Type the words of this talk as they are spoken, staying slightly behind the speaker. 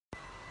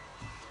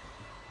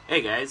Hey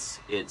guys,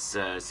 it's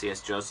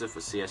CS Joseph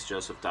with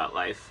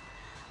csjoseph.life.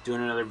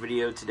 Doing another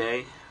video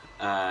today.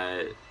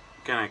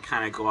 Gonna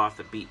kind of go off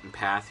the beaten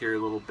path here a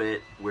little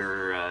bit.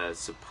 We're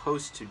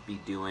supposed to be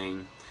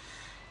doing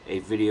a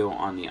video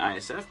on the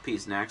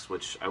ISFPs next,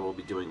 which I will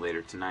be doing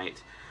later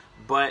tonight.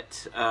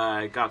 But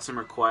I got some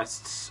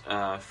requests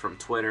from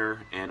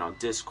Twitter and on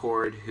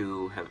Discord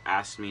who have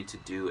asked me to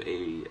do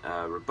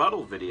a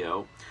rebuttal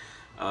video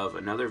of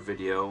another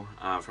video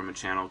from a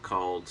channel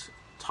called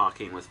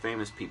Talking with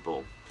Famous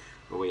People,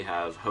 where we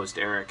have host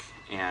Eric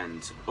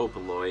and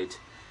Opaloid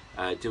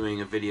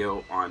doing a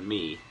video on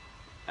me,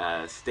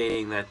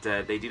 stating that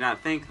they do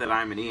not think that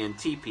I'm an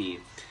ENTP,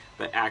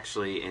 but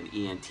actually an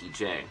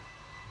ENTJ.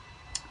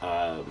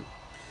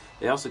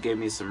 They also gave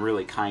me some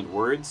really kind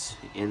words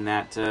in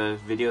that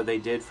video they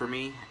did for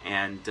me,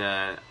 and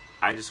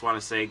I just want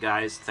to say,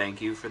 guys,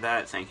 thank you for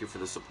that. Thank you for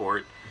the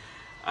support.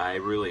 I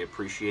really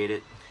appreciate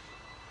it,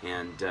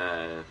 and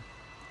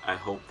I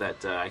hope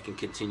that I can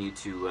continue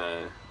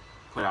to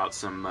put out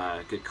some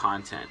good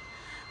content.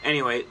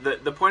 Anyway,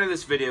 the point of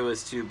this video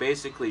is to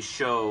basically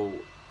show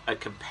a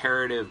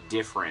comparative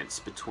difference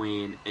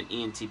between an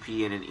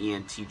ENTP and an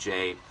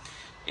ENTJ,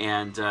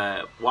 and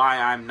why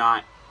I'm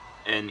not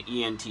an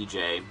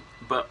ENTJ,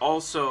 but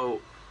also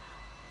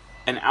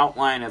an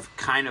outline of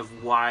kind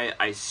of why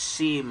I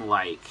seem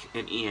like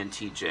an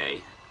ENTJ.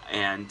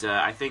 And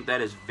I think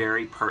that is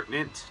very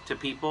pertinent to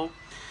people,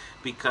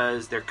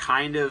 because they're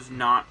kind of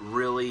not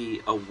really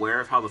aware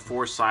of how the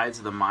four sides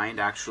of the mind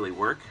actually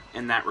work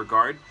in that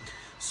regard.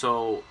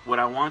 So what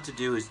I want to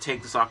do is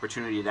take this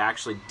opportunity to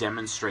actually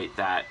demonstrate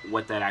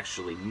what that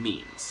actually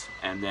means,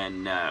 and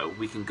then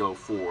we can go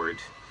forward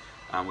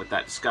with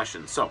that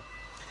discussion. So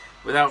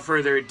without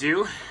further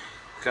ado,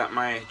 got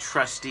my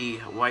trusty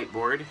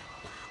whiteboard,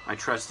 my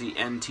trusty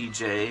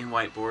NTJ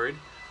whiteboard.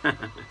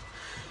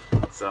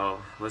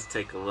 So let's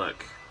take a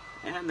look.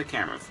 And the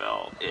camera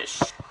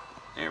fell-ish.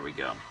 There we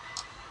go.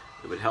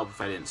 It would help if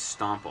I didn't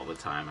stomp all the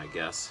time, I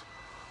guess.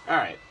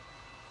 Alright.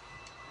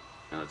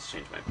 Now let's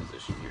change my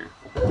position here.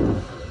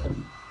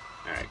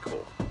 Alright,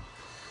 cool.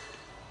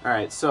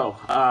 Alright, so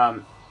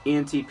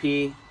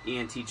ENTP,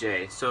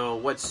 ENTJ. So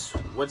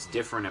what's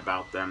different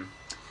about them?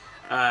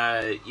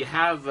 You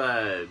have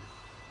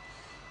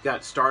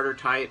got starter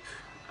type.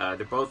 They're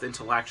both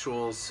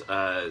intellectuals,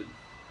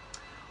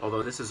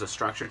 although this is a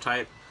structure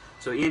type.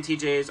 So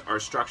ENTJs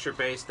are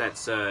structure-based.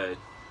 That's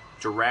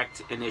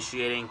direct,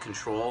 initiating,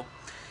 control.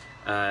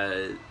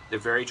 They're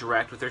very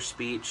direct with their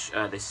speech.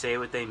 They say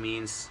what they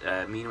mean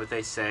what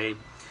they say.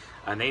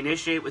 They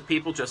initiate with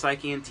people just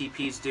like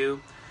ENTPs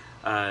do.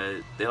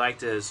 They like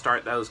to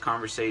start those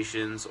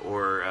conversations,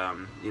 or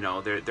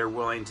they're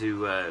willing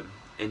to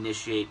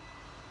initiate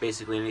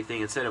basically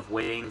anything instead of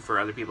waiting for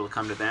other people to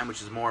come to them,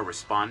 which is more a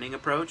responding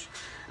approach,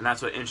 and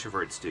that's what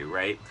introverts do,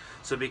 right?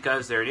 So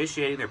because they're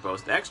initiating, they're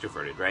both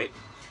extroverted, right?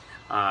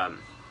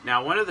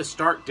 Now, one of the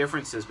stark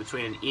differences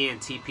between an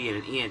ENTP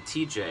and an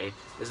ENTJ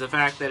is the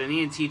fact that an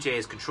ENTJ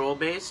is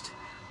control-based,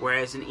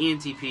 whereas an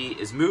ENTP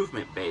is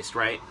movement-based,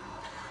 right?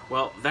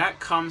 Well, that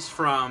comes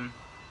from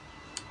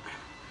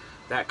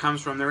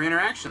their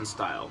interaction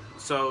style.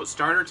 So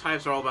starter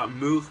types are all about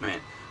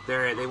movement.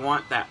 They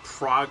want that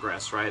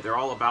progress, right? They're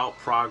all about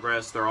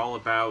progress. They're all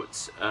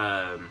about,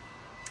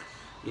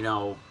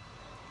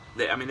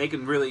 they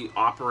can really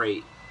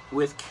operate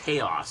with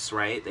chaos,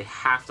 right? They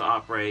have to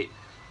operate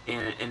in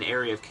an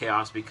area of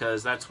chaos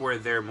because that's where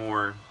they're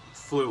more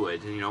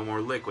fluid, more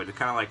liquid,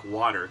 kind of like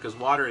water, because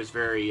water is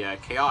very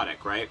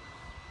chaotic, right?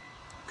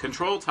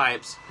 Control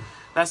types,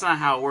 that's not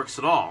how it works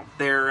at all.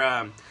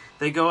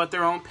 They go at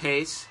their own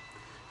pace.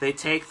 They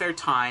take their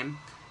time.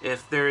 If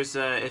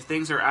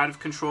things are out of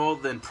control,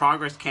 then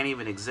progress can't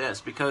even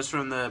exist, because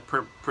from the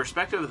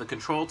perspective of the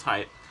control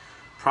type,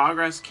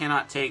 progress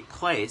cannot take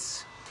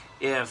place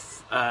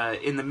if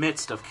in the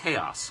midst of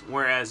chaos.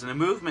 Whereas in a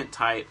movement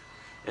type,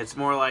 it's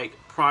more like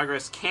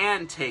progress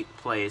can take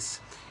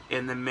place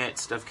in the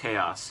midst of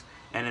chaos.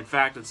 And in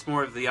fact, it's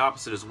more of the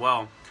opposite as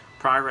well.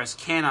 Progress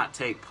cannot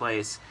take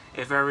place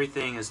if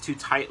everything is too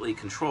tightly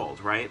controlled,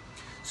 right?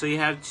 So you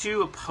have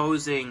two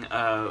opposing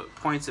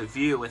points of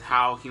view with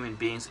how human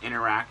beings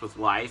interact with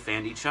life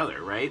and each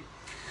other, right?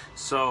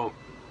 So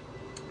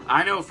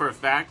I know for a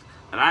fact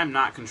that I'm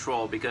not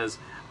controlled, because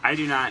I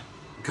do not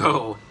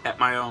go at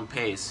my own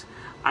pace.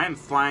 I am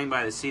flying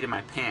by the seat of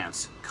my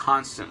pants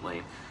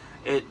constantly.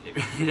 It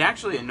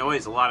actually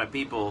annoys a lot of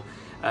people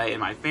in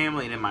my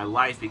family and in my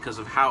life because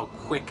of how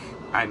quick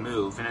I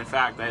move. And in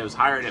fact, I was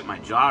hired at my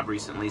job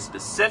recently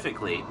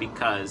specifically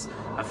because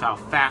of how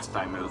fast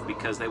I move,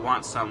 because they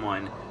want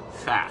someone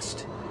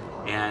fast.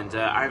 And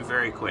I'm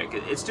very quick.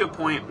 It's to a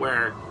point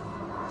where,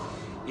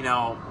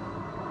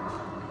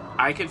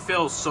 I could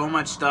fill so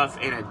much stuff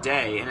in a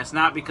day, and it's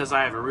not because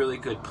I have a really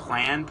good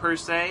plan per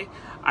se.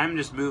 I'm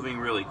just moving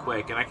really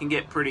quick, and I can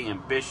get pretty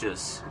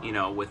ambitious,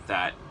 with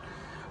that.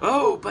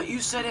 Oh, but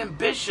you said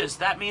ambitious.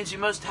 That means you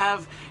must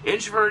have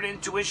introvert,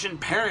 intuition,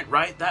 parent,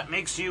 right? That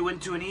makes you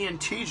into an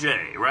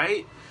ENTJ,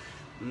 right?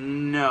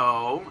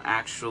 No,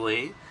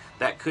 actually.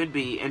 that could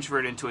be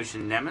introvert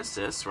intuition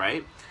nemesis,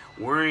 right?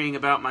 Worrying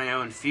about my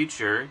own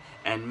future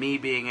and me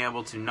being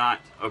able to not,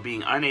 or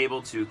being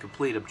unable to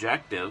complete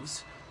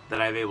objectives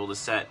that I've able to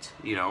set,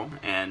 you know,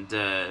 and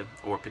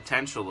or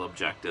potential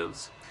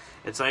objectives.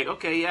 It's like,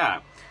 okay,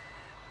 yeah,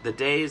 the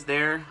day is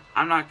there.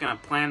 I'm not going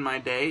to plan my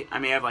day. I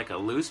may have like a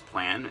loose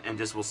plan and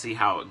just we'll see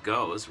how it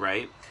goes,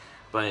 right?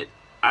 But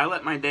I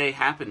let my day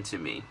happen to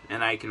me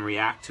and I can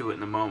react to it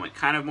in the moment.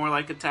 Kind of more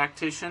like a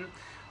tactician,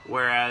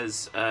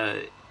 whereas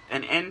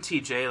an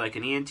NTJ, like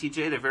an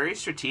ENTJ, they're very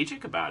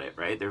strategic about it,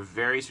 right? They're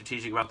very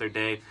strategic about their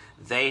day.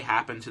 They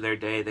happen to their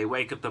day. They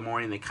wake up in the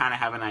morning, they kind of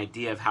have an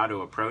idea of how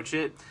to approach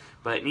it.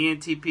 But an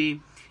ENTP,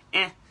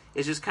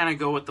 it's just kind of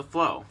go with the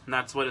flow. And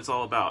that's what it's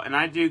all about. And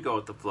I do go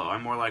with the flow.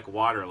 I'm more like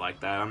water like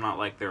that. I'm not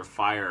like their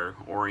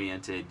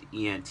fire-oriented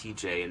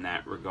ENTJ in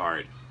that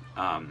regard.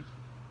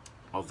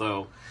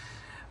 Although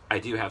I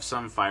do have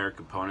some fire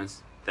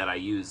components that I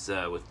use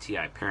with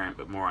TI Parent,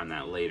 but more on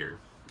that later.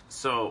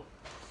 So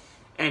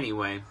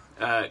anyway,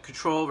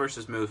 control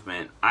versus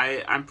movement.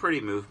 I'm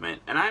pretty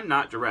movement, and I'm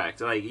not direct.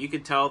 Like, you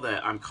can tell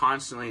that I'm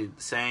constantly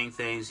saying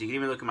things. You can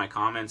even look at my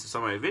comments of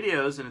some of my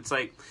videos, and it's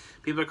like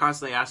people are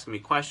constantly asking me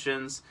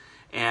questions.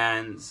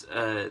 And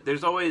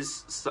there's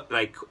always,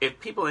 like, if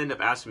people end up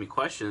asking me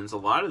questions, a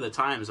lot of the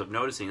times I'm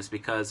noticing it's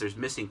because there's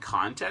missing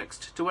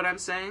context to what I'm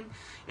saying.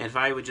 And if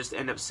I would just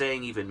end up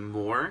saying even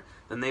more,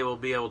 then they will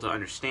be able to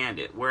understand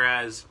it.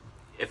 Whereas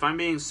if I'm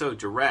being so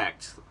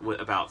direct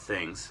about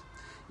things,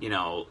 you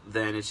know,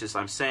 then it's just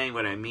I'm saying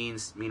what I mean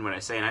what I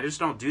say. And I just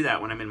don't do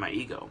that when I'm in my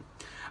ego.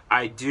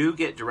 I do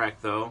get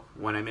direct, though,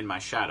 when I'm in my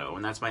shadow,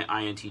 and that's my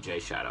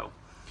INTJ shadow.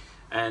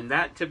 And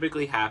that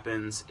typically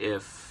happens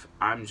if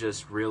I'm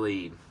just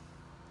really,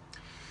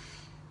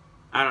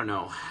 I don't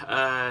know.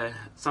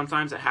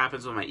 Sometimes it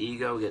happens when my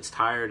ego gets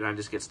tired and I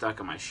just get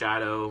stuck in my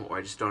shadow, or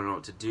I just don't know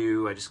what to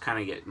do. I just kind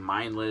of get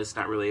mindless,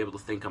 not really able to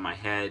think on my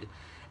head,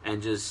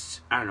 and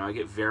just, I don't know, I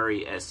get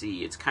very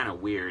SE. It's kind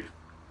of weird.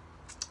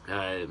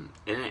 And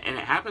it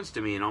happens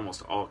to me in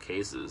almost all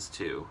cases,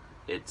 too.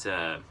 It's,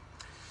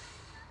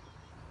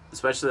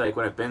 especially like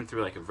when I've been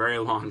through like a very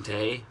long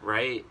day,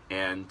 right?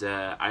 And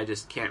I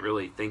just can't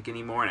really think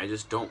anymore, and I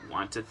just don't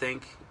want to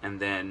think. And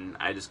then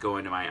I just go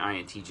into my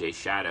INTJ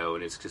shadow,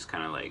 and it's just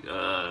kind of like,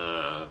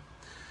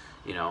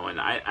 you know. And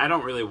I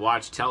don't really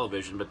watch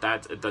television, but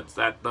that's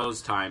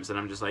those times, and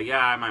I'm just like,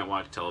 yeah, I might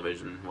watch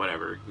television,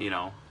 whatever, you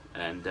know.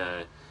 And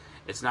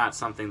it's not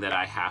something that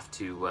I have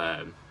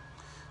to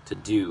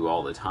do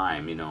all the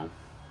time, you know.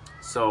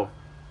 So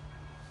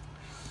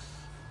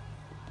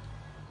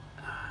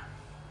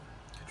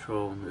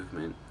control,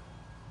 movement.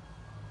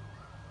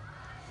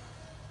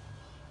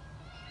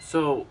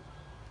 So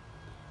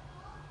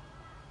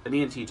an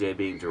ENTJ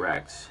being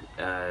direct,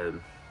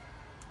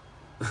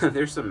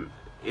 there's some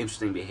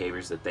interesting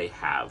behaviors that they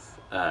have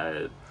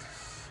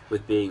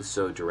with being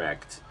so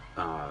direct.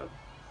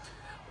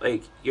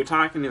 Like, you're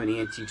talking to an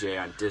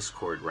ENTJ on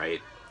Discord,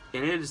 right?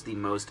 And it is the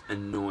most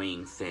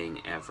annoying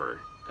thing ever.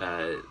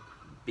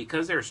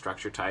 Because they're a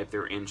structure type,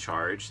 they're in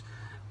charge.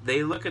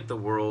 They look at the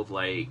world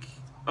like,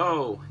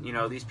 oh, you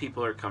know, these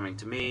people are coming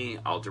to me,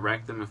 I'll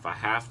direct them if I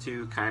have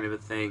to, kind of a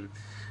thing.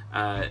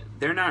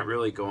 They're not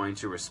really going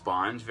to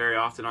respond very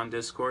often on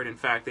Discord. In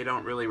fact, they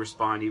don't really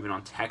respond even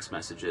on text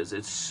messages.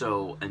 It's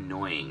so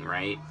annoying,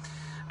 right?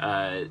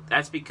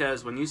 That's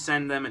because when you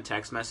send them a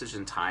text message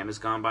and time has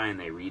gone by and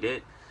they read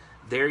it,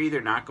 they're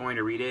either not going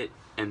to read it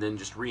and then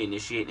just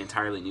reinitiate an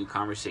entirely new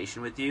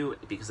conversation with you,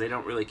 because they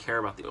don't really care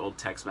about the old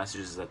text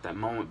messages at that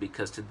moment,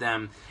 because to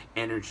them,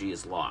 energy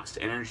is lost.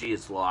 Energy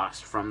is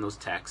lost from those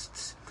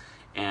texts,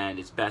 and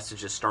it's best to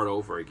just start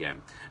over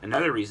again.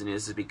 Another reason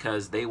is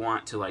because they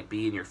want to like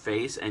be in your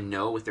face and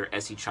know with their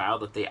SE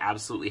child that they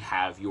absolutely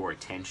have your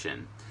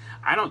attention.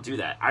 I don't do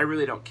that. I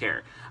really don't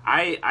care.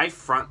 I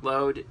front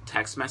load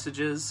text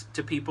messages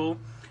to people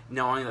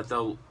knowing that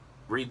they'll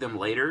read them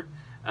later.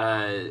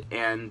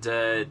 And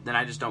then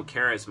I just don't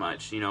care as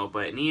much, you know.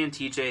 But an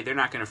ENTJ, they're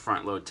not going to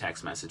front load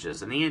text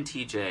messages. An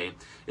ENTJ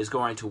is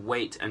going to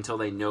wait until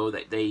they know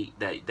that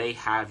they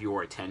have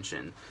your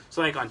attention.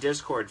 So like on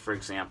Discord, for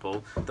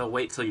example, they'll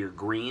wait till you're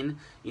green,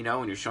 you know,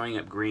 when you're showing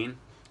up green,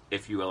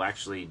 if you will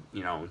actually,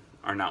 you know,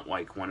 are not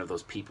like one of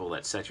those people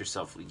that set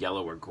yourself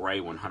yellow or gray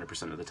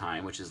 100% of the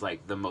time, which is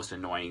like the most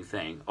annoying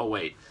thing. Oh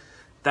wait,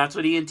 that's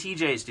what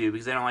ENTJs do,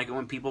 because they don't like it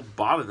when people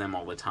bother them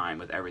all the time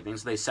with everything,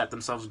 so they set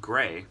themselves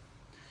gray.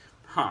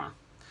 Huh.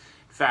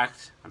 In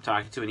fact, I'm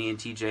talking to an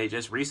ENTJ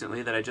just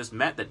recently that I just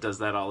met that does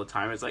that all the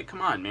time. It's like,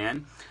 come on,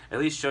 man. At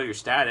least show your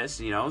status,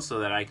 you know, so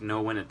that I can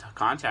know when to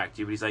contact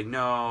you. But he's like,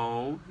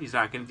 no, he's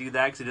not going to do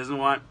that because he doesn't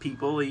want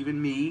people,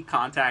 even me,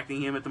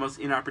 contacting him at the most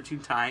inopportune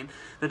time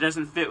that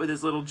doesn't fit with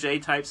his little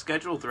J-type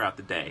schedule throughout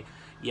the day.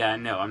 Yeah,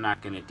 no, I'm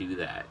not going to do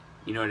that.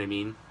 You know what I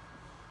mean?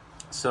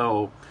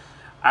 So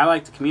I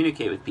like to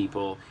communicate with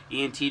people.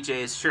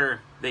 ENTJs,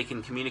 sure, they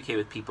can communicate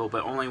with people,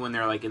 but only when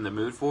they're like in the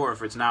mood for, or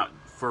if it's not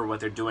for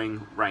what they're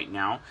doing right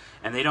now.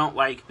 And they don't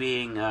like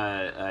being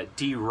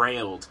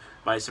derailed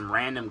by some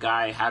random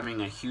guy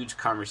having a huge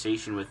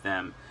conversation with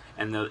them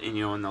and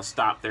they'll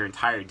stop their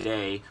entire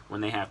day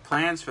when they have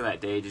plans for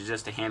that day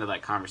to handle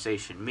that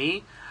conversation.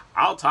 Me,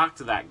 I'll talk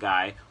to that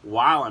guy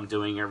while I'm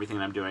doing everything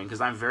I'm doing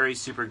because I'm very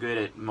super good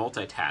at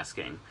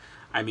multitasking.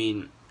 I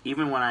mean,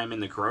 even when I'm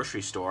in the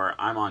grocery store,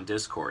 I'm on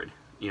Discord.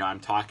 I'm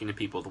talking to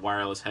people with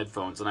wireless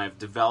headphones, and I've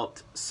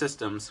developed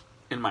systems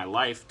in my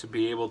life to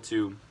be able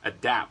to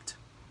adapt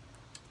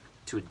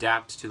to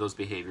those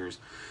behaviors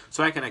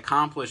so I can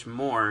accomplish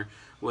more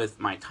with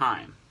my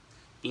time.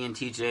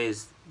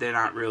 ENTJs, they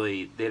don't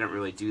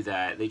really do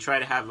that. They try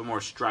to have a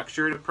more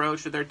structured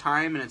approach to their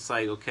time, and it's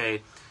like,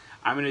 okay,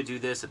 I'm going to do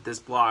this at this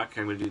block,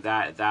 I'm going to do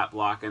that at that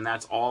block, and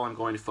that's all I'm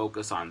going to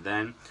focus on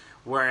then.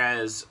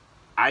 Whereas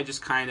I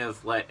just kind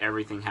of let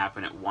everything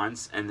happen at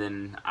once, and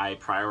then I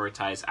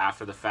prioritize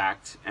after the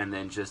fact, and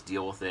then just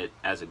deal with it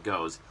as it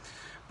goes.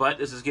 But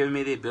this has given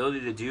me the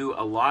ability to do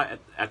a lot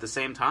at the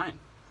same time.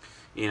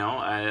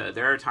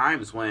 There are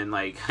times when,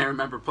 like, I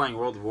remember playing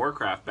World of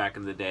Warcraft back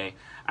in the day.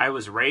 I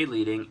was raid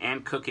leading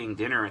and cooking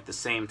dinner at the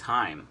same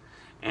time.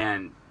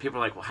 And people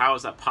are like, well, how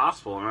is that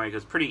possible? And I'm like,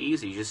 it's pretty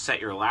easy. You just set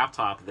your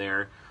laptop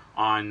there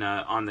on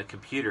the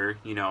computer,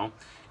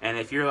 and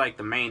if you're like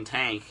the main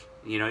tank,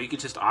 you could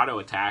just auto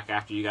attack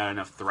after you got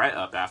enough threat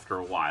up after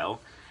a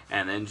while,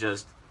 and then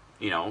just,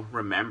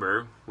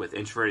 remember with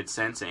introverted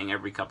sensing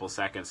every couple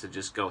seconds to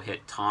just go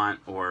hit taunt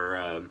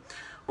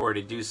or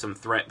to do some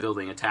threat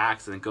building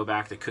attacks and then go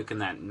back to cooking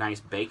that nice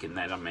bacon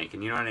that I'm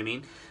making. You know what I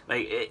mean?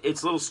 Like,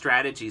 it's little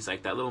strategies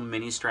like that, little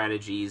mini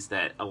strategies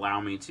that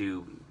allow me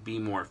to be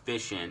more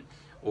efficient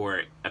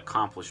or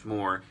accomplish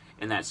more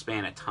in that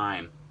span of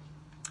time.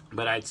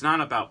 But it's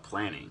not about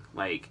planning.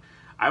 Like,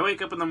 I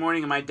wake up in the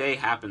morning and my day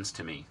happens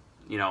to me.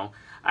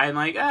 I'm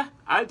like,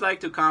 I'd like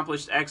to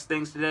accomplish X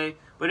things today,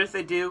 but if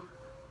I don't,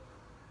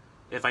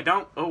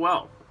 oh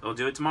well, I'll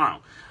do it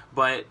tomorrow.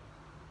 But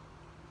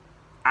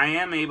I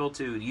am able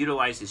to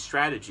utilize these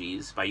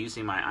strategies by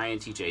using my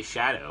INTJ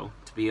shadow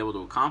to be able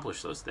to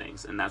accomplish those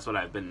things, and that's what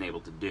I've been able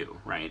to do,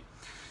 right?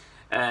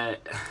 An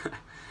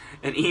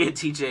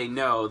ENTJ,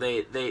 no,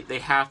 they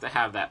have to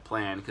have that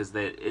plan because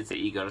it's the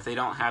ego. If they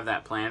don't have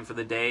that plan for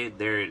the day,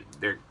 they're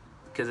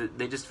because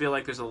they just feel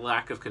like there's a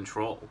lack of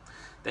control.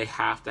 They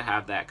have to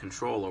have that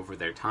control over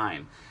their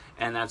time,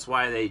 and that's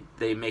why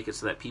they make it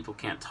so that people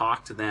can't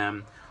talk to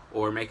them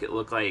or make it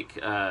look like,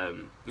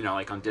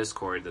 like on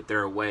Discord, that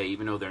they're away,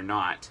 even though they're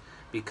not.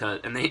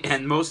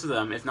 And most of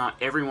them, if not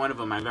every one of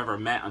them I've ever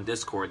met on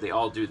Discord, they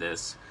all do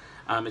this.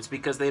 It's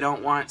because they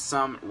don't want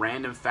some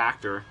random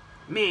factor,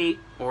 me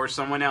or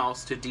someone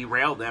else, to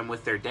derail them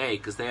with their day,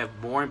 because they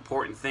have more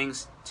important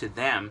things to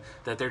them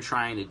that they're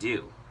trying to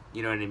do.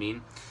 You know what I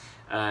mean?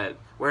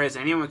 Whereas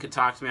anyone could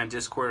talk to me on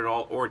Discord at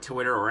all, or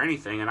Twitter, or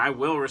anything, and I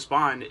will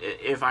respond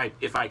if I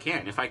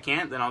can. If I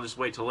can't, then I'll just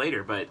wait till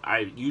later. But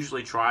I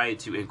usually try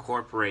to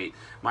incorporate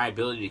my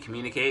ability to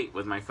communicate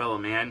with my fellow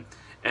man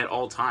at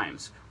all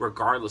times,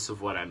 regardless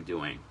of what I'm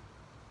doing.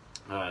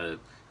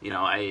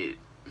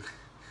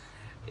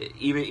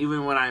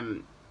 Even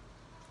when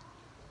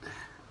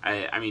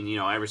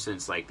ever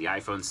since like the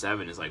iPhone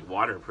 7 is like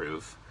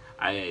waterproof,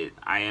 I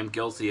am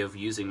guilty of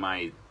using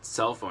my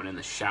cell phone in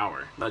the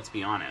shower. Let's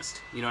be honest.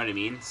 You know what I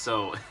mean?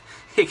 So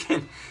it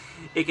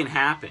can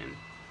happen.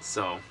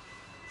 So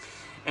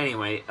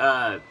anyway,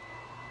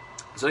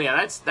 so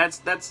yeah,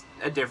 that's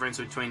a difference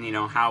between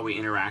how we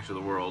interact with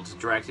the world: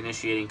 direct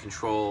initiating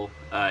control,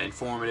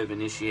 informative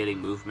initiating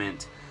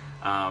movement.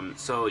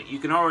 So you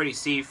can already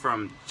see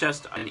from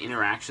just an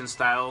interaction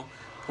style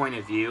point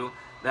of view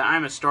that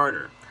I'm a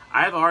starter.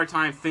 I have a hard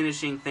time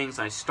finishing things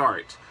I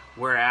start,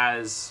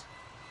 whereas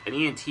an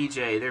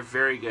ENTJ, they're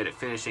very good at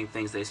finishing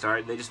things they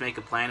start. They just make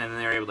a plan and then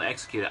they're able to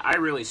execute it. I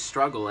really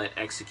struggle at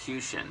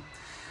execution.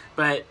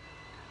 But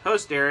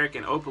host Eric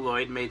and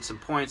Opaloid made some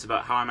points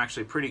about how I'm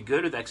actually pretty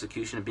good with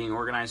execution and being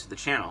organized with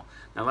the channel.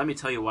 Now let me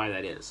tell you why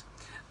that is.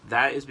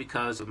 That is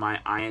because of my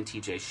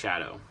INTJ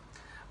shadow.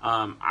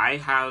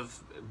 I have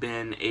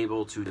been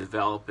able to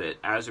develop it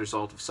as a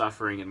result of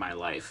suffering in my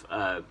life.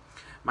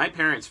 My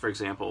parents, for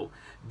example,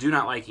 do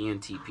not like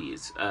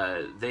ENTPs.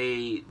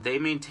 They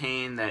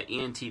maintain that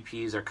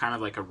ENTPs are kind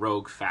of like a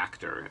rogue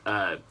factor.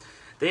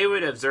 They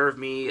would observe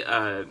me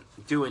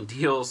doing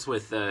deals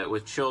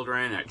with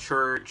children at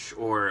church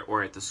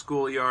or at the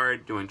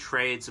schoolyard, doing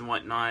trades and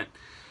whatnot.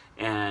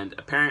 And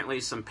apparently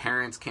some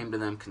parents came to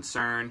them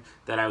concerned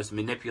that I was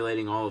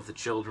manipulating all of the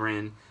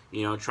children,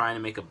 trying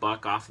to make a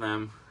buck off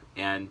them.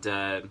 And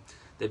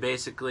they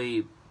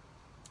basically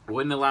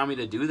wouldn't allow me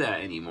to do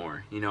that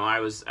anymore. I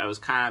was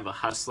kind of a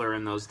hustler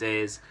in those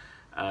days.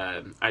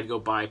 I'd go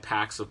buy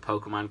packs of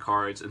Pokemon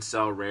cards and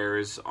sell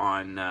rares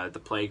on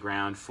the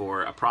playground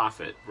for a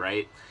profit,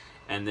 right?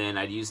 And then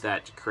I'd use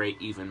that to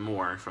create even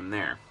more from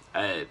there.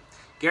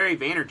 Gary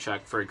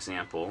Vaynerchuk, for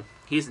example,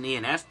 he's an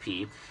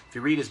ENFP. If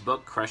you read his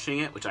book, Crushing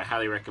It, which I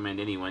highly recommend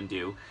anyone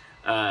do,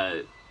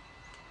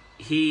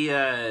 he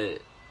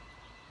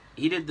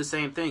did the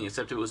same thing,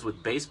 except it was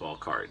with baseball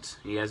cards.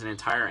 He has an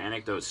entire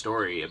anecdote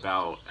story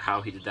about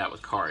how he did that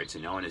with cards,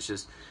 and it's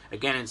just,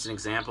 again, it's an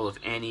example of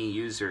any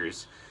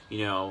users,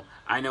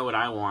 I know what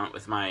I want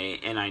with my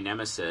NI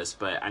Nemesis,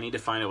 but I need to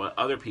find out what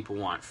other people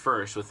want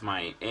first with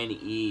my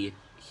NE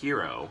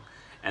Hero.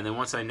 And then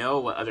once I know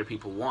what other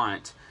people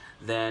want,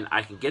 then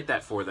I can get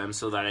that for them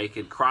so that I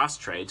can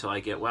cross-trade till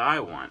I get what I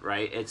want,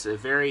 right? It's a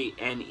very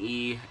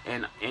NE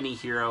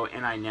Hero,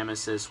 NI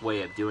Nemesis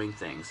way of doing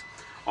things.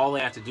 All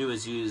they have to do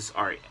is use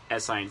our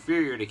SI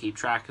Inferior to keep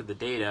track of the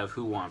data of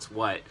who wants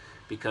what,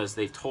 because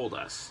they've told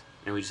us,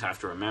 and we just have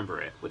to remember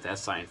it with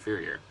SI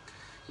Inferior.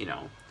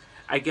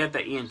 I get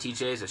that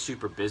ENTJs are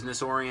super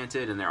business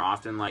oriented, and they're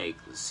often like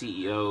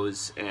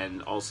CEOs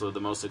and also the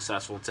most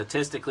successful.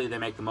 Statistically, they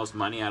make the most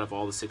money out of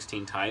all the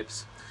 16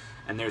 types,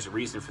 and there's a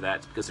reason for that.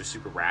 It's because they're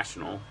super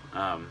rational.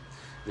 They're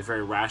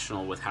very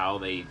rational with how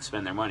they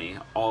spend their money.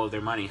 All of their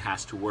money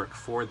has to work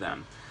for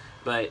them.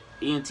 But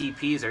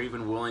ENTPs are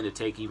even willing to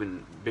take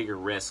even bigger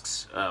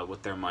risks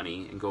with their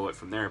money and go it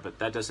from there. But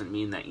that doesn't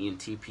mean that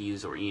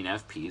ENTPs or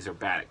ENFPs are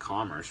bad at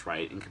commerce,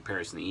 right, in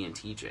comparison to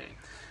ENTJ.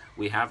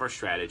 We have our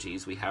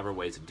strategies, we have our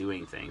ways of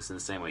doing things in the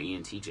same way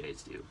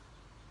ENTJs do.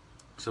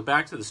 So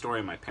back to the story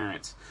of my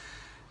parents.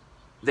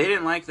 They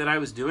didn't like that I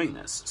was doing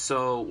this.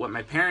 So what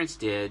my parents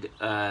did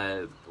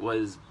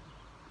was,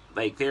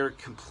 like, they were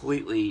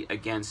completely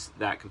against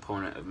that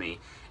component of me.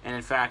 And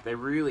in fact, they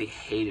really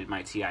hated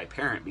my TI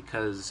parent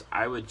because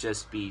I would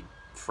just be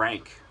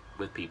frank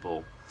with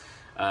people,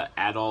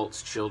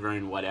 adults,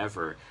 children,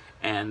 whatever.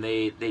 And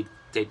they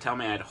tell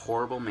me I had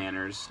horrible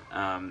manners.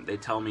 They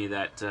tell me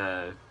that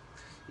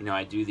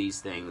I do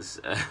these things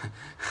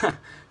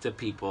to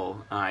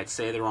people. I'd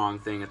say the wrong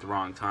thing at the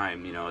wrong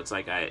time. It's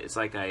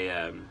like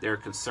they're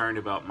concerned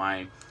about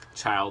my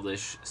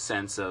childish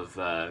sense of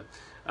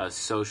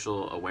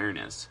social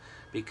awareness,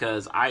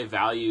 because I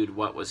valued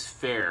what was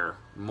fair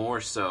more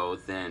so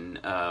than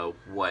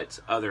what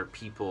other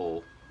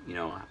people,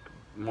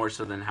 more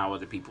so than how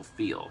other people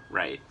feel,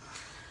 right?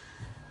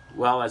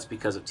 Well, that's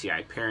because of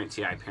TI parent.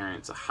 TI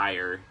parent's a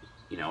higher,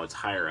 it's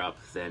higher up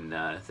than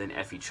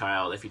FE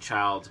child. FE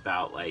child's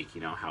about, like,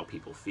 how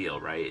people feel,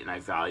 right? And I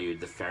valued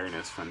the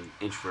fairness from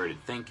introverted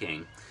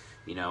thinking.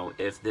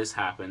 If this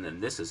happened, then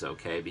this is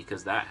okay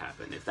because that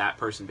happened. If that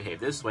person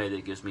behaved this way,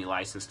 that gives me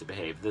license to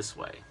behave this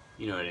way.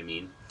 You know what I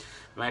mean?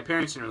 But my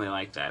parents didn't really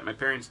like that. My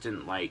parents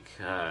didn't like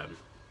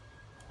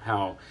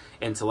how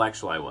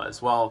intellectual I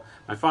was. Well,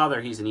 my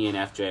father, he's an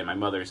ENFJ, and my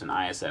mother's an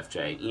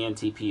ISFJ.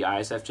 ENTP,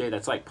 ISFJ,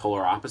 that's like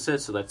polar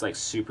opposites, so that's like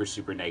super,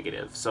 super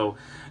negative. So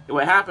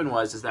what happened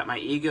is that my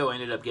ego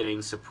ended up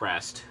getting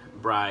suppressed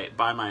by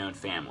my own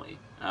family.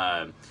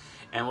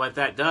 And what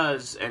that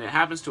does, and it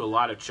happens to a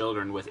lot of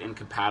children with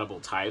incompatible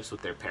types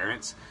with their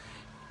parents,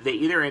 they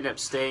either end up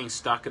staying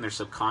stuck in their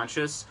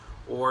subconscious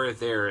or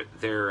they're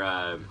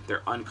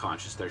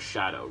unconscious, their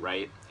shadow,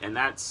 right? And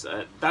that's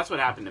what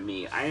happened to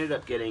me. I ended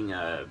up getting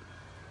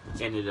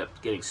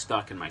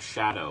stuck in my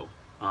shadow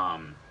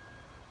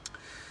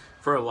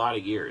for a lot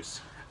of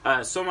years.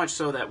 So much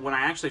so that when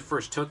I actually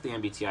first took the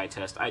MBTI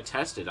test, I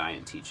tested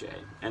INTJ,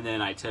 and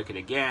then I took it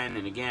again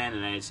and again,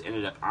 and I just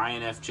ended up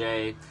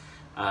INFJ,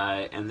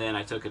 and then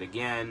I took it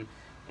again,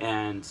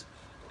 and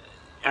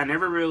I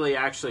never really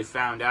actually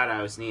found out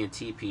I was an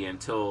ENTP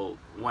until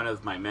one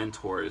of my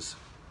mentors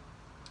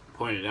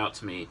pointed out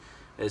to me.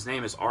 His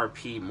name is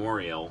RP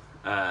Morial.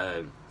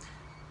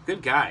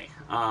 Good guy.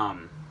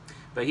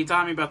 But he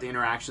taught me about the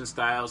interaction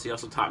styles. He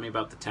also taught me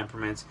about the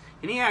temperaments.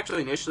 And he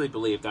actually initially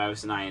believed I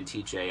was an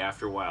INTJ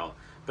after a while.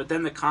 But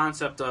then the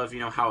concept of,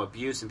 how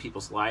abuse in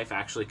people's life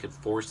actually could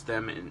force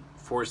them and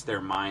force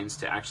their minds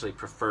to actually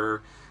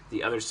prefer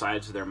the other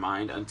sides of their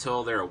mind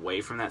until they're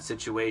away from that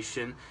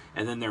situation,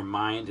 and then their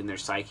mind and their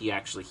psyche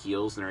actually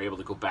heals and they're able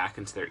to go back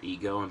into their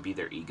ego and be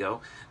their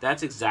ego.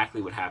 That's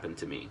exactly what happened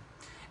to me.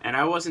 And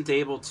I wasn't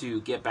able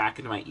to get back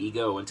into my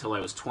ego until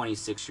I was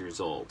 26 years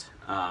old.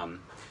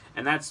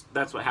 And that's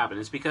what happened.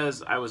 It's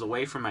because I was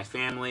away from my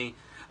family.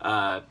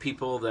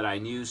 People that I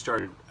knew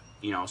started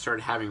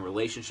having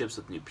relationships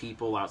with new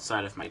people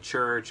outside of my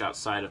church,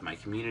 outside of my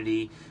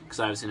community, because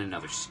I was in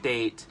another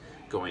state,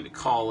 going to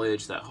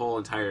college, that whole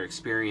entire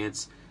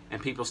experience. And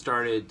people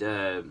started,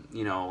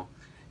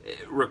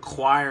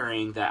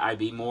 requiring that I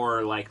be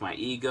more like my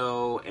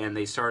ego, and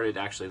they started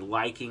actually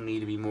liking me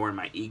to be more in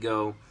my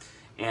ego.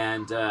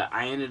 And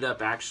I ended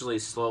up actually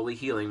slowly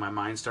healing. My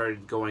mind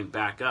started going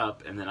back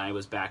up, and then I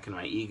was back in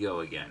my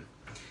ego again.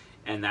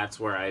 And that's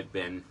where I've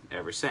been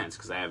ever since,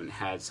 because I haven't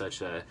had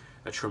such a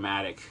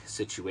traumatic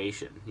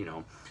situation.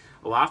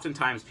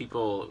 Oftentimes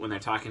people, when they're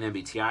talking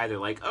MBTI, they're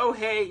like, oh,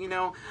 hey,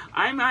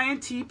 I'm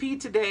INTP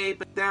today,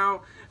 but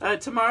now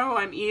tomorrow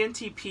I'm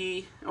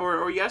ENTP,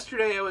 or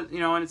yesterday I was,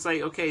 and it's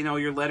like, okay,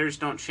 your letters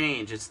don't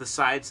change. It's the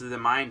sides of the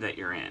mind that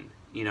you're in,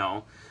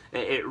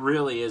 It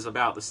really is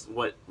about this,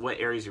 what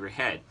areas of your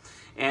head.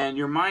 And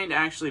your mind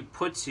actually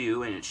puts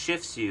you and it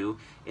shifts you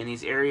in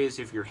these areas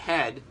of your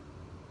head,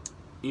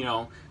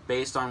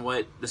 based on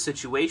what the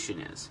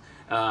situation is.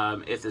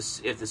 If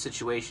the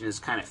situation is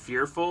kind of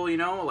fearful,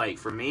 like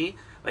for me,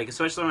 like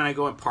especially when I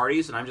go in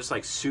parties and I'm just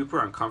like super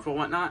uncomfortable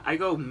and whatnot, I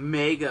go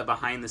mega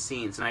behind the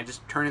scenes and I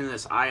just turn into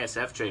this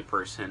ISFJ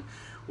person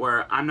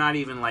where I'm not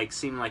even like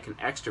seeming like an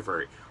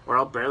extrovert, or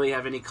I'll barely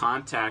have any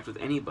contact with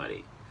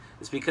anybody.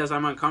 It's because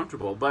I'm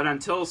uncomfortable. But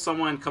until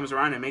someone comes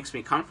around and makes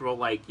me comfortable,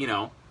 like, you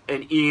know,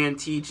 an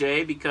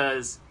ENTJ,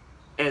 because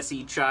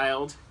SE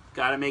child,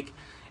 gotta make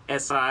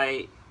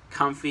SI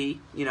comfy,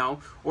 you know,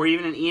 or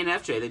even an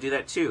ENFJ, they do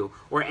that too,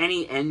 or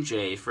any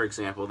NJ, for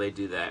example, they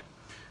do that,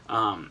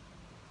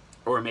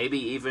 or maybe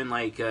even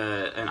like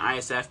an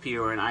ISFP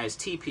or an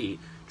ISTP,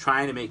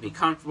 trying to make me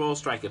comfortable,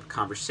 strike up a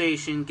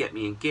conversation, get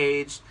me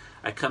engaged.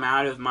 I come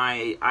out of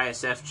my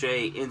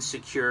ISFJ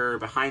insecure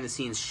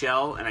behind-the-scenes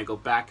shell, and I go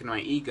back into my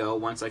ego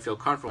once I feel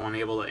comfortable and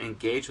able to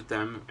engage with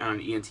them on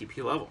an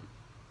ENTP level.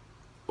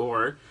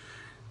 Or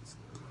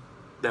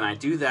then I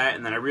do that,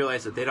 and then I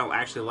realize that they don't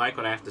actually like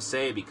what I have to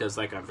say because,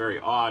 like, I'm very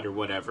odd or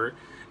whatever.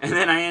 And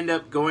then I end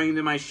up going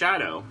to my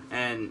shadow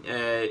and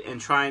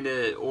trying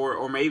to,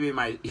 or maybe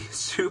my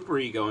super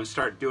ego, and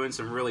start doing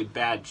some really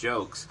bad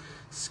jokes,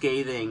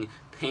 scathing,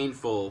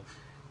 painful,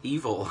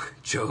 evil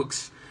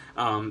jokes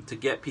to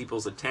get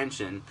people's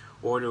attention,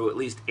 or to at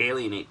least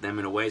alienate them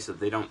in a way so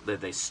that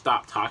they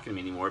stop talking to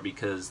me anymore,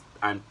 because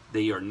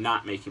they are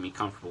not making me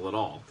comfortable at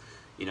all.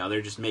 You know,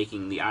 they're just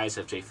making the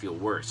ISFJ feel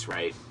worse,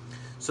 right?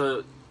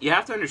 So you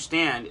have to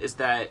understand is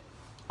that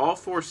all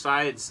four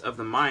sides of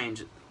the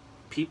mind,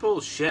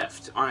 people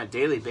shift on a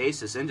daily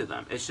basis into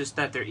them. It's just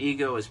that their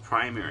ego is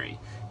primary,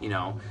 you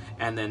know,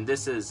 and then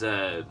this is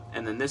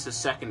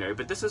secondary,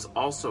 but this is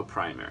also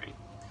primary.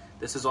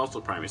 This is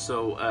also primary.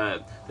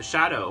 So the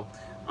shadow,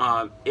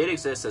 it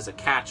exists as a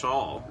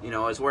catch-all, you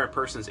know, as where a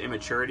person's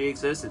immaturity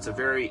exists. It's a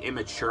very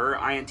immature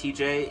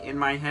INTJ in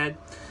my head.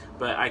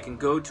 But I can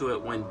go to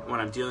it when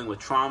I'm dealing with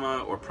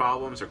trauma or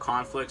problems or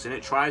conflicts, and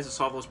it tries to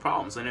solve those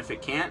problems. And if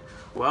it can't,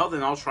 well,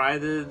 then I'll try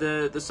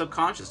the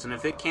subconscious. And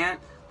if it can't,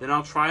 then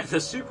I'll try the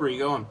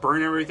superego and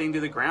burn everything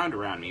to the ground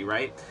around me,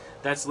 right?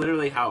 That's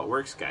literally how it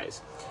works,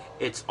 guys.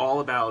 It's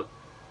all about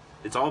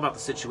the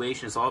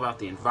situation. It's all about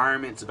the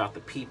environment. It's about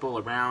the people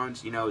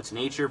around. You know, it's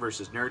nature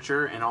versus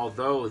nurture. And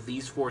although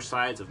these four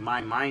sides of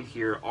my mind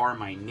here are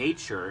my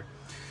nature,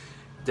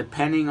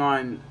 depending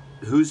on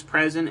who's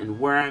present and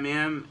where I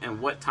am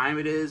and what time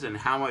it is and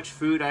how much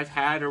food I've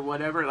had or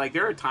whatever. Like,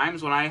 there are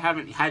times when I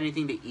haven't had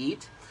anything to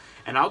eat,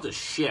 and I'll just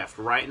shift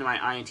right into my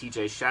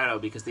INTJ shadow,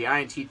 because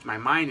my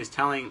mind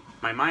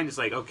is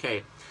like,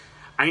 okay,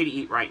 I need to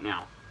eat right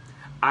now.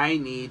 I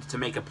need to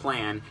make a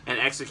plan and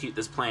execute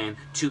this plan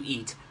to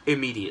eat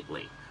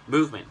immediately.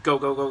 Movement, go,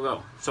 go, go,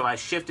 go. So I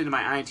shift into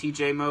my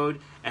INTJ mode,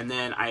 and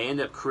then I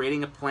end up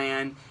creating a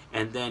plan,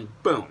 and then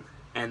boom,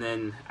 and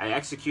then I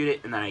execute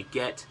it, and then I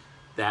get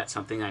that's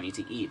something I need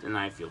to eat, and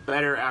I feel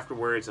better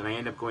afterwards, and I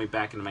end up going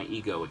back into my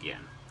ego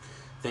again,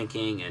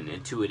 thinking and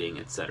intuiting,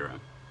 etc.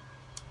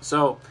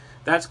 So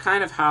that's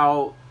kind of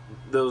how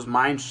those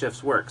mind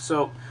shifts work.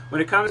 So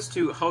when it comes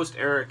to host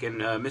Eric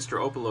and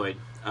Mr. Opaloid,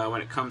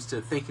 when it comes to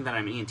thinking that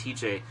I'm an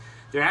ENTJ,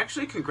 they're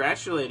actually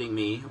congratulating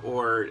me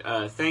or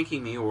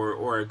thanking me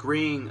or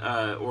agreeing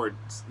or,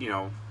 you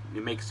know,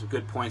 make some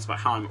good points about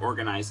how I'm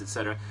organized,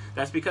 etc.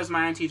 That's because of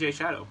my INTJ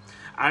shadow.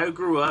 I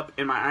grew up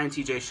in my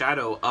INTJ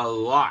shadow a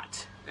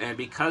lot, and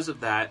because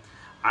of that,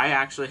 I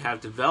actually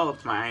have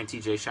developed my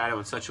INTJ shadow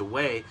in such a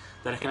way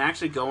that I can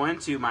actually go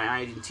into my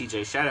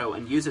INTJ shadow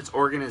and use its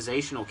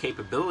organizational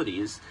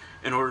capabilities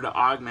in order to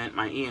augment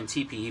my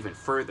ENTP even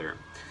further.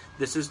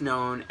 This is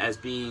known as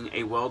being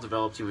a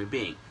well-developed human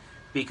being,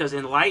 because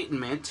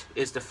enlightenment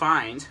is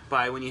defined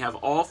by when you have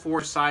all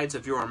four sides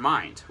of your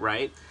mind,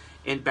 right,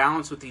 in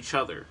balance with each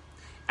other,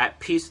 at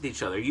peace with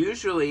each other.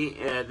 Usually,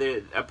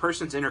 a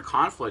person's inner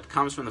conflict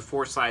comes from the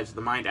four sides of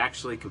the mind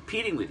actually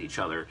competing with each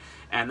other,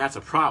 and that's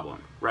a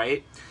problem,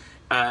 right?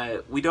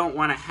 We don't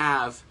want to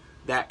have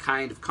that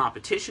kind of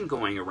competition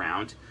going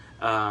around,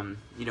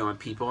 you know, in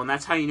people, and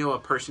that's how you know a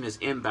person is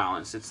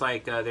imbalanced. It's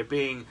like they're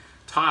being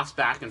tossed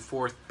back and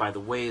forth by the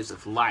waves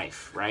of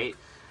life, right?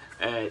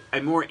 A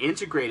more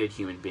integrated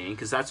human being,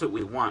 because that's what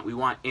we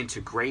want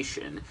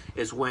integration,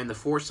 is when the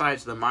four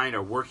sides of the mind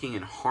are working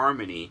in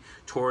harmony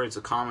towards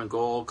a common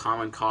goal,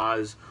 common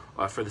cause,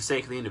 for the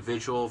sake of the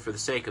individual, for the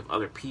sake of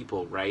other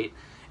people, right?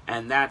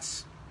 And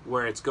that's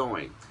where it's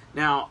going.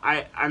 Now,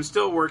 I'm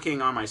still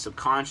working on my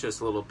subconscious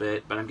a little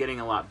bit, but I'm getting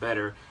a lot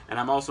better, and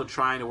I'm also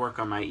trying to work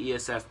on my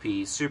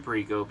ESFP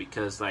superego,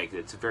 because, like,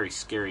 it's a very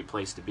scary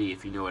place to be,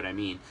 if you know what I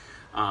mean.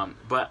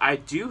 But I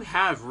do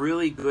have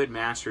really good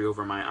mastery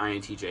over my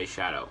INTJ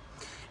shadow,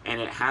 and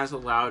it has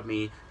allowed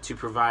me to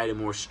provide a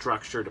more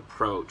structured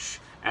approach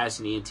as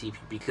an ENTP,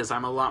 because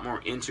I'm a lot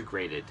more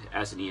integrated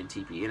as an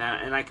ENTP,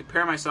 and I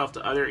compare myself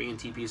to other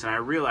ENTPs, and I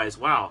realize,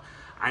 wow,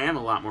 I am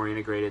a lot more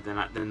integrated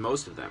than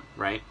most of them,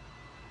 right?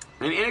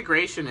 And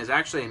integration is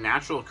actually a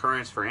natural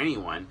occurrence for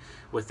anyone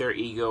with their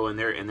ego and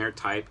their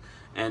type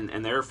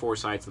and their four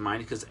sides of the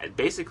mind, because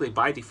basically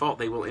by default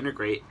they will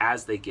integrate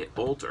as they get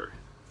older.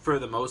 For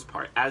the most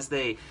part, as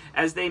they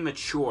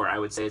mature, I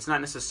would say. It's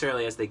not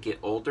necessarily as they get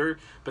older,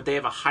 but they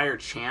have a higher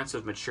chance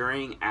of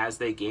maturing as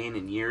they gain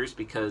in years,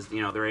 because,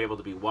 you know, they're able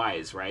to be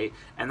wise, right?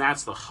 And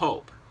that's the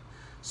hope.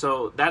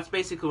 So that's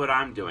basically what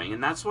I'm doing,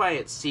 and that's why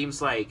it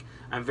seems like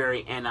I'm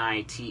very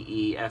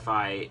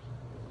NITEFI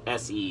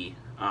SE,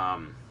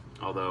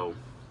 although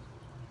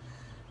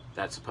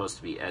that's supposed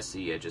to be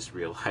SE. I just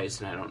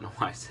realized, and I don't know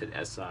why I said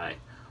SI.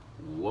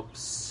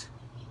 Whoops.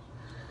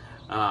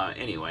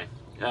 Anyway,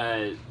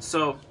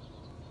 so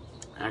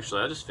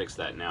actually, I'll just fix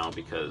that now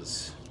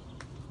because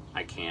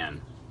I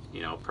can.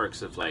 You know,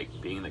 perks of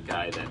like being the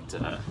guy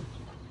that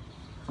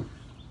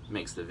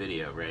makes the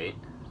video, right?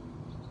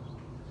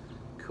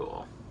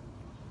 Cool.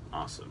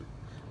 Awesome.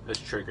 That's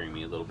triggering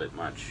me a little bit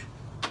much.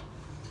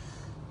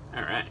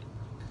 Alright.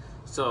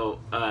 So,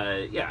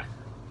 yeah.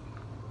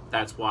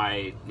 That's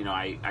why, you know,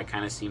 I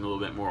kind of seem a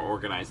little bit more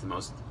organized than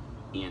most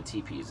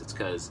ENTPs. It's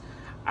because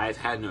I've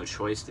had no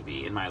choice to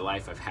be. In my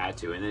life, I've had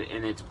to. And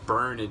it's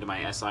burned into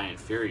my SI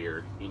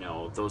inferior, you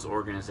know, those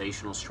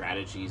organizational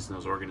strategies and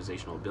those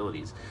organizational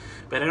abilities.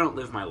 But I don't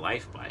live my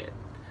life by it.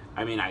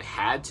 I mean, I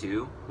had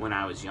to when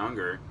I was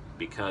younger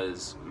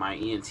because my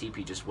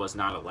ENTP just was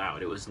not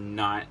allowed. It was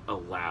not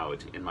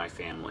allowed in my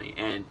family.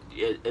 And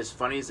as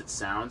funny as it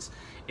sounds,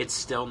 it's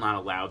still not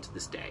allowed to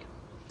this day.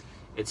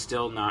 It's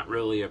still not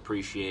really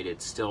appreciated.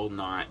 It's still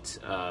not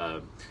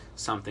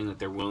something that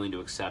they're willing to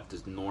accept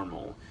as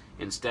normal.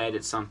 Instead,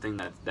 it's something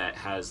that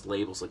has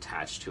labels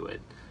attached to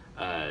it.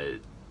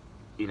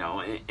 You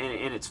know,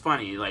 and it's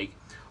funny, like,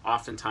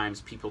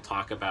 oftentimes people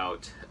talk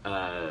about,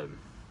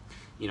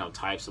 you know,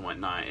 types and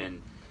whatnot,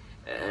 and,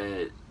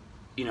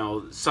 you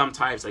know, some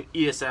types like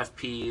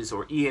ESFPs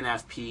or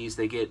ENFPs,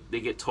 they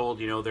get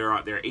told, you know, they're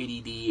ADD,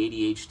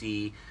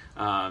 ADHD,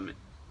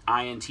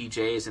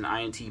 INTJs and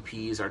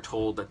INTPs are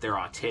told that they're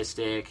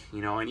autistic,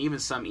 you know, and even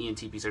some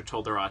ENTPs are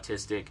told they're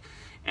autistic.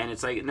 And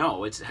it's like,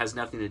 no, it has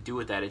nothing to do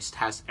with that. It just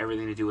has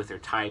everything to do with their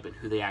type and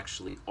who they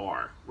actually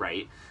are,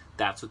 right?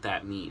 That's what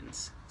that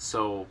means.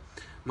 So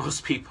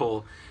most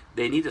people,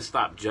 they need to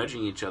stop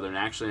judging each other and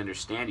actually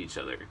understand each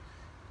other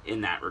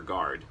in that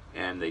regard.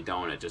 And they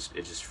don't. It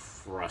just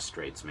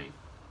frustrates me.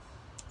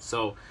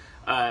 So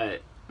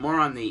more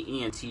on the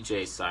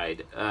ENTJ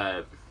side.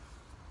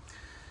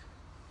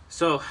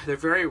 So they're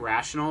very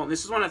rational.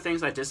 This is one of the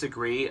things I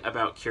disagree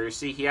about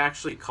Keirsey. He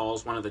actually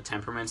calls one of the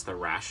temperaments the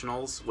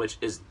rationals, which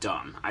is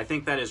dumb. I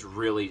think that is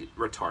really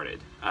retarded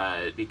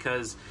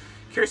because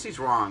Keirsey's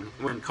wrong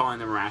when calling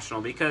them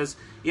rational, because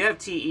you have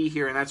TE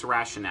here, and that's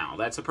rationale.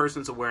 That's a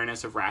person's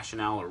awareness of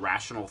rationale or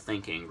rational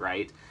thinking,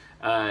 right?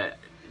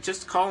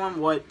 Just call them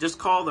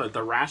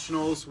the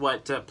rationals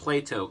what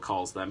Plato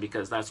calls them,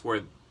 because that's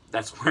where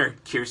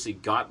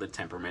Keirsey got the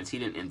temperaments. He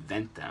didn't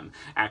invent them.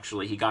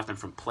 Actually, he got them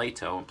from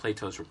Plato and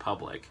Plato's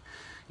Republic.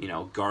 You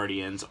know,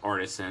 guardians,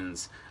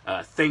 artisans,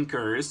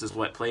 thinkers is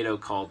what Plato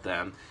called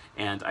them,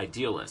 and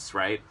idealists,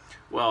 right?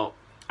 Well,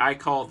 I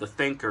call the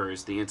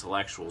thinkers the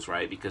intellectuals,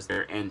 right? Because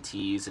they're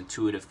NTs,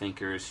 intuitive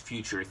thinkers,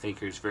 future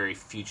thinkers, very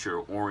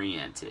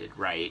future-oriented,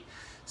 right?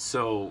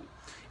 So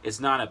it's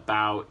not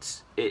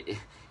about it.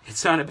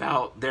 It's not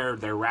about they're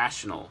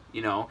rational,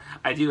 you know.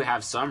 I do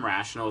have some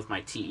rational with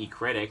my TE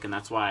critic, and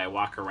that's why I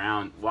walked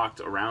around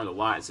a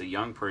lot as a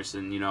young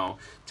person, you know,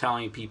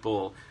 telling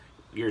people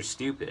you're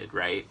stupid,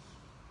 right?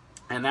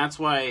 And that's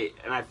why,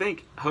 and I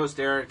think host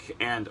Eric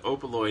and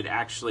Opaloid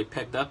actually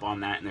picked up on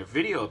that in their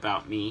video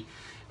about me,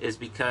 is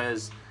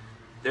because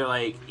they're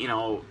like, you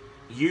know,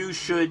 you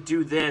should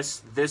do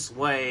this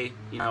way,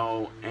 you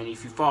know, and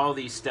if you follow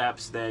these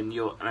steps, then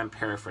you'll, and I'm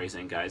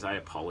paraphrasing, guys, I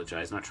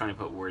apologize, I'm not trying to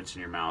put words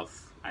in your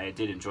mouth. I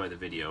did enjoy the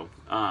video.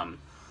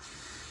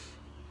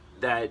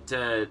 That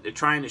they're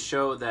trying to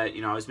show that,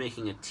 you know, I was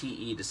making a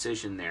TE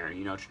decision there,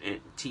 you know,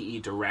 TE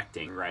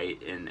directing,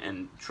 right,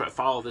 and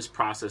follow this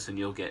process and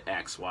you'll get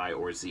X, Y,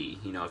 or Z,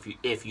 you know,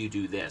 if you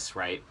do this,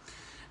 right.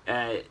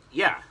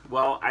 Yeah,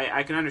 well,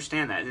 I can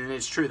understand that, and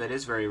it's true, that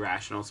is very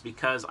rational. It's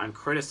because I'm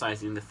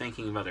criticizing the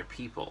thinking of other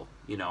people,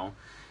 you know,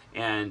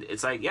 and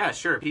it's like, yeah,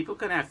 sure, people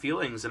can have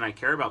feelings, and I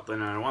care about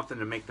them, and I want them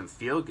to make them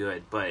feel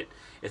good, but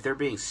if they're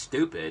being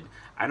stupid,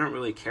 I don't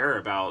really care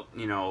about,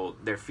 you know,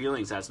 their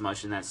feelings as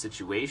much in that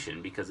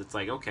situation, because it's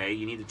like, okay,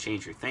 you need to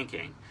change your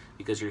thinking,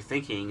 because your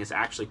thinking is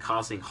actually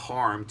causing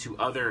harm to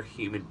other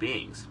human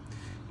beings.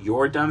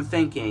 Your dumb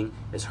thinking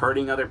is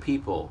hurting other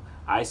people.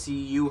 I see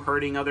you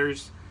hurting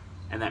others,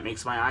 and that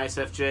makes my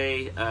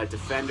ISFJ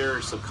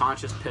defender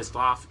subconscious pissed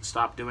off.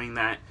 Stop doing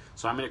that.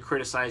 So I'm going to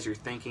criticize your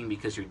thinking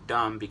because you're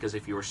dumb, because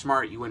if you were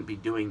smart, you wouldn't be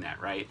doing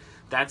that, right?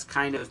 That's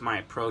kind of my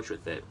approach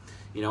with it.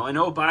 You know, and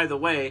oh, by the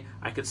way,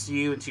 I could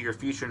see you into your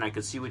future, and I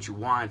could see what you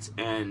want,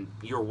 and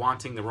you're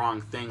wanting the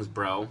wrong things,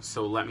 bro.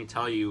 So let me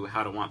tell you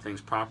how to want things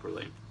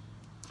properly.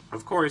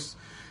 Of course,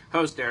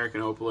 host Eric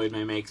and Opaloid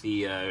may make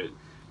the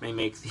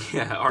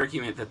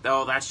argument that,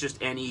 oh, that's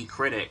just any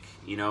critic,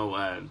 you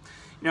know.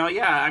 No,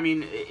 yeah, I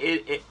mean,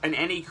 an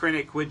any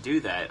critic would do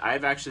that.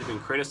 I've actually been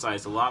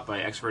criticized a lot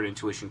by Expert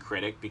Intuition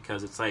Critic,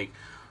 because it's like,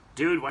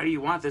 dude, why do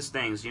you want these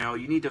things? You know,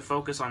 you need to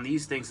focus on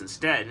these things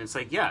instead. And it's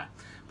like, yeah,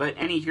 but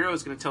any hero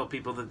is going to tell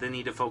people that they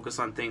need to focus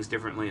on things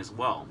differently as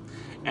well.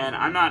 And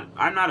I'm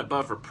not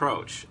above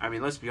reproach. I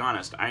mean, let's be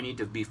honest, I need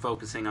to be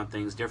focusing on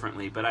things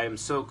differently, but I am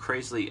so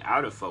crazily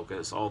out of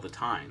focus all the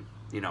time,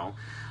 you know.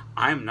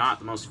 I'm not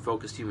the most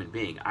focused human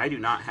being. I do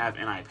not have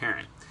NI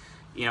parent.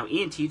 You know,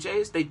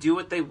 ENTJs, they do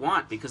what they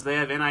want because they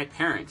have NI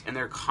parent, and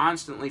they're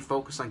constantly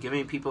focused on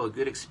giving people a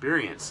good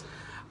experience.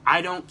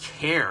 I don't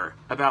care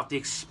about the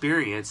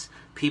experience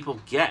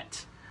people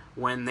get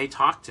when they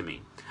talk to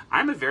me.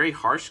 I'm a very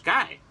harsh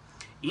guy.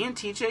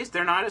 ENTJs,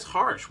 they're not as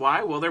harsh.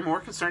 Why? Well, they're more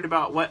concerned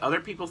about what other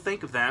people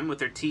think of them with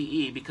their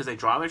TE because they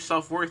draw their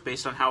self-worth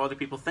based on how other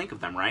people think of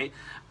them, right?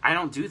 I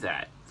don't do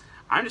that.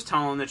 I'm just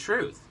telling them the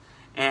truth.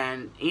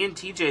 And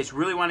ENTJs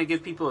really want to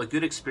give people a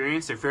good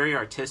experience. They're very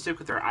artistic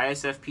with their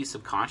ISFP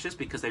subconscious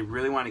because they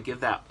really want to give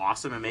that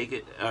awesome and make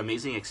it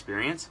amazing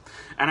experience.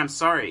 And I'm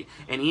sorry,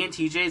 an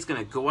ENTJ is going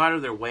to go out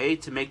of their way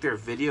to make their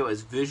video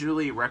as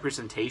visually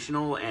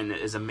representational and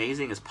as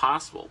amazing as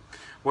possible.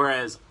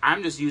 Whereas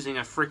I'm just using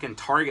a freaking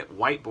Target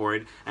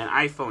whiteboard, an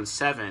iPhone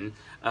 7,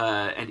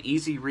 an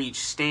Easy Reach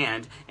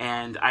stand,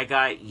 and I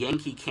got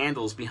Yankee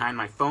candles behind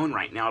my phone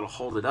right now to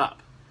hold it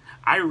up.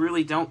 I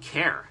really don't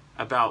care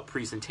about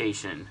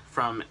presentation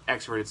from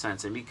Extroverted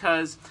Sensing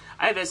because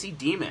I have SE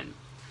Demon.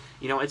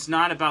 You know, it's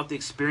not about the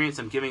experience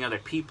I'm giving other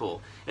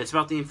people. It's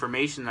about the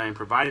information that I'm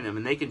providing them,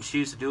 and they can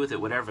choose to do with it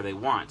whatever they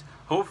want.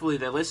 Hopefully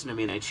they listen to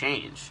me and they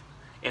change.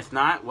 If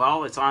not,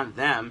 well, it's on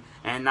them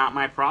and not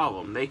my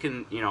problem. They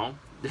can, you know,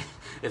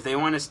 if they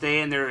want to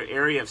stay in their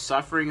area of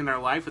suffering in their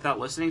life without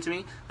listening to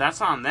me,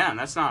 that's on them.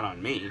 That's not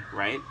on me,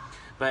 right?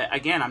 But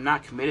again, I'm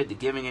not committed to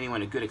giving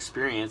anyone a good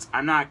experience.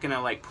 I'm not going to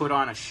like put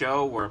on a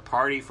show or a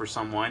party for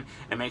someone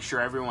and make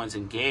sure everyone's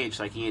engaged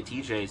like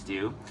ENTJs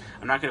do.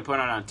 I'm not going to put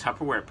on a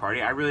Tupperware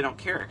party. I really don't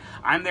care.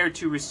 I'm there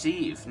to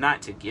receive,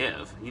 not to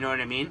give. You know what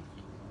I mean?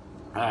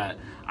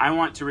 I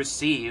want to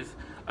receive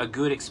a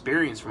good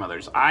experience from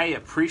others. I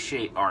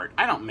appreciate art.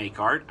 I don't make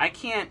art. I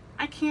can't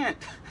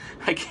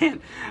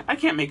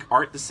make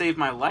art to save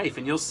my life,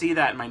 and you'll see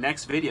that in my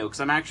next video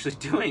because I'm actually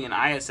doing an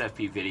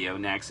ISFP video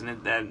next, and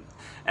I'm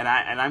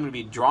going to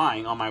be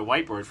drawing on my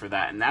whiteboard for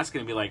that, and that's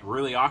going to be like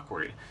really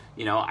awkward.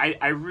 You know,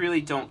 I really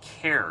don't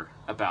care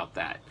about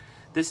that.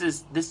 This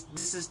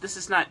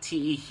is not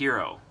TE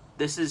hero.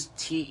 This is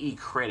TE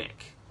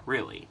critic,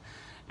 really.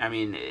 I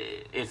mean,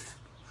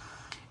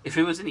 if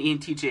it was an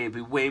ENTJ, it'd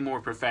be way more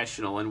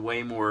professional and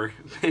way more,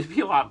 it'd be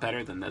a lot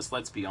better than this,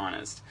 let's be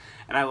honest.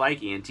 And I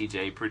like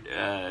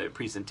ENTJ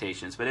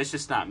presentations, but it's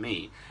just not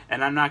me.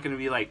 And I'm not going to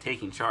be like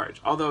taking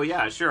charge. Although,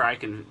 yeah, sure, I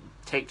can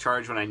take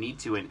charge when I need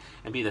to and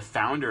be the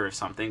founder of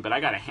something, but I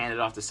got to hand it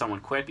off to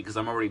someone quick because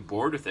I'm already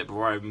bored with it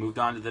before I've moved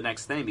on to the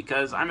next thing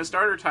because I'm a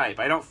starter type.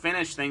 I don't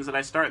finish things that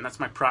I start, and that's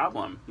my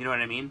problem. You know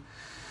what I mean?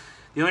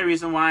 The only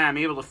reason why I'm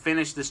able to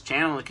finish this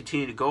channel and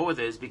continue to go with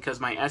it is because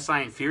my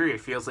SI inferior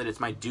feels that it's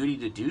my duty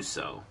to do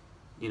so,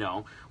 you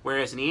know,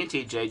 whereas an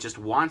ENTJ just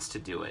wants to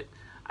do it.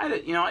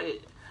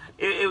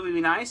 It would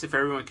be nice if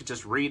everyone could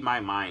just read my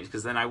mind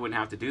because then I wouldn't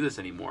have to do this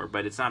anymore,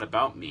 but it's not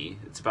about me.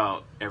 It's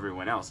about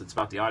everyone else. It's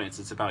about the audience.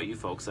 It's about you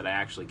folks that I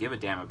actually give a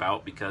damn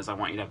about because I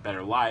want you to have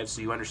better lives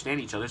so you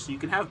understand each other so you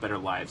can have better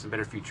lives and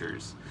better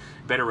futures,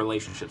 better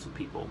relationships with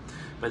people.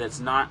 But it's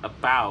not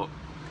about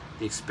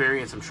the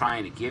experience I'm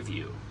trying to give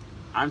you.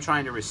 I'm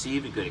trying to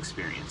receive a good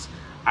experience.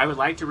 I would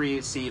like to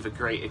receive a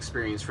great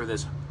experience for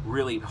this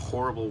really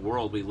horrible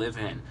world we live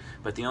in,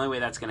 but the only way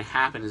that's going to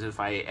happen is if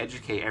I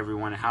educate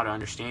everyone on how to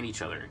understand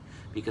each other,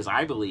 because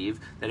I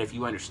believe that if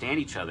you understand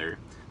each other,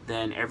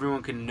 then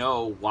everyone can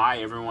know why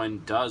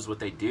everyone does what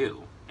they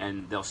do,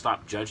 and they'll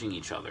stop judging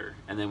each other,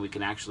 and then we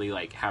can actually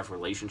like have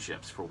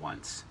relationships for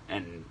once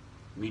and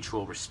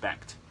mutual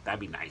respect.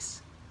 That'd be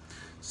nice.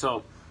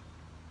 So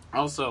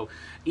also,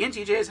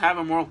 ENTJs have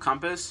a moral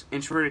compass,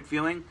 introverted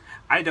feeling.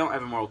 I don't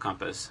have a moral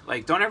compass.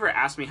 Like, don't ever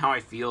ask me how I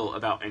feel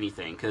about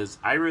anything, because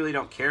I really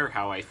don't care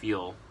how I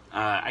feel.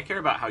 I care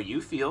about how you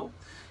feel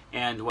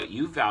and what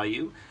you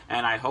value,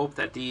 and I hope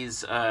that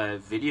these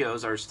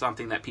videos are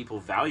something that people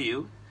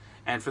value.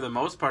 And for the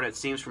most part, it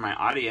seems from my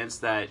audience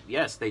that,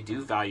 yes, they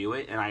do value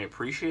it, and I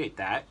appreciate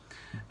that.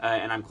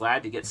 And I'm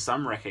glad to get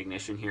some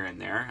recognition here and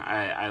there.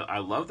 I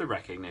love the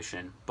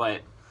recognition,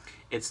 but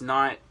it's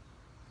not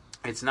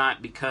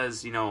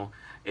because, you know,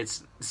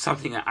 it's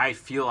something that I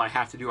feel I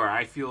have to do or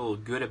I feel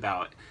good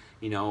about,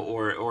 you know,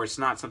 or it's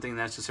not something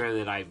necessarily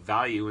that I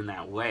value in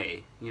that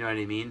way. You know what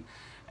I mean?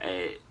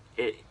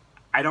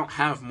 I don't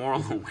have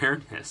moral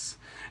awareness.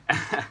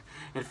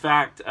 In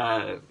fact,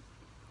 a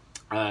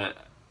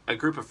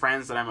group of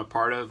friends that I'm a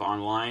part of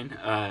online,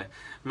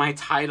 my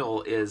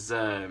title is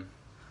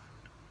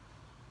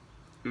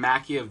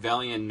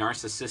Machiavellian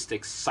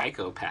Narcissistic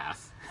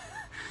Psychopath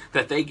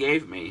that they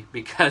gave me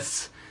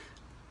because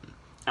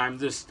I'm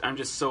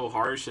just so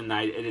harsh, and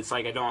it's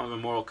like I don't have a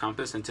moral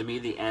compass, and to me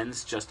the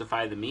ends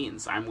justify the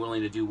means. I'm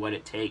willing to do what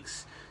it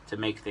takes to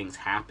make things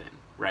happen,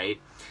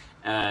 right?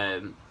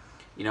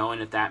 You know,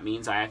 and if that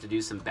means I have to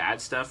do some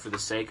bad stuff for the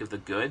sake of the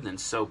good, then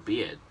so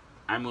be it.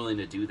 I'm willing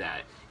to do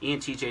that.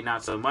 ENTJ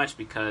not so much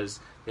because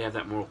they have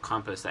that moral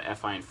compass, that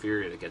FI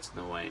inferior that gets in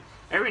the way.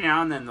 Every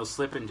now and then they'll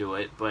slip into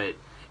it, but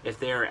if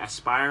they're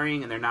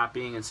aspiring and they're not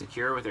being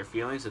insecure with their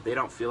feelings, if they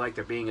don't feel like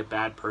they're being a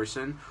bad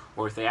person,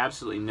 or if they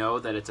absolutely know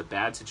that it's a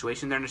bad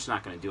situation, they're just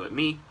not going to do it.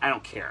 Me, I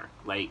don't care.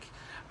 Like,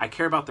 I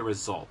care about the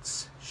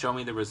results. Show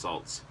me the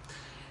results.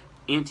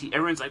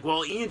 everyone's like,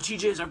 well,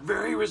 ENTJs are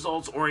very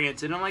results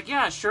oriented. And I'm like,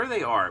 yeah, sure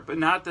they are, but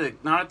not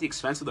at the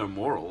expense of their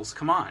morals.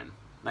 Come on,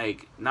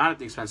 like not at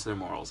the expense of their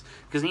morals,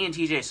 because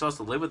ENTJ still has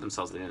to live with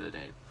themselves at the end of the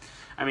day.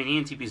 I mean,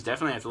 ENTPs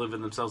definitely have to live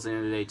with themselves at the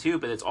end of the day too,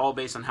 but it's all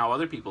based on how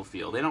other people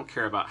feel. They don't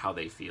care about how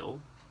they feel.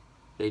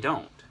 They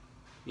don't,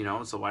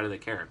 so why do they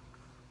care?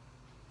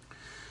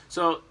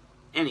 So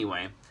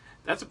anyway,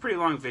 that's a pretty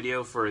long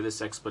video for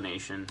this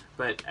explanation,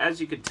 but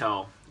as you could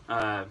tell,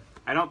 I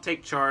don't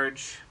take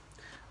charge.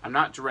 I'm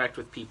not direct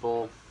with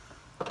people.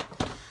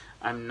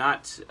 I'm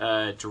not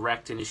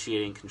direct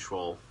initiating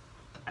control.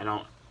 I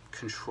don't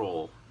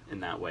control in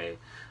that way.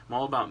 I'm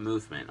all about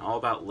movement, all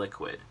about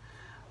liquid.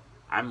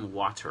 I'm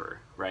water,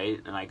 right?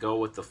 And I go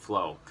with the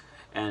flow.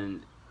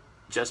 And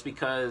just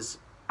because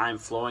I'm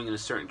flowing in a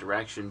certain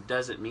direction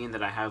doesn't mean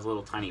that I have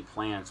little tiny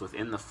plans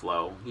within the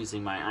flow,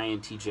 using my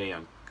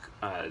INTJ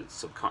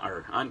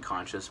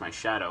unconscious, my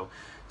shadow,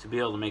 to be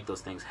able to make those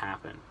things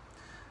happen.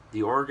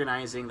 The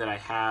organizing that I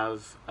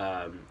have,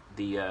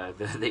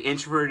 the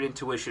introverted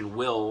intuition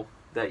will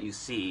that you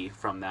see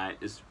from that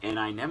is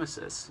NI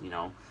nemesis.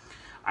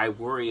 I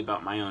worry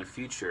about my own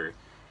future,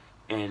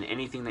 and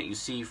anything that you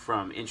see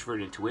from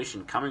introverted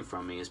intuition coming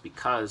from me is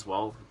because,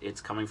 well,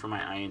 it's coming from my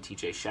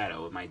INTJ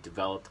shadow, my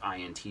developed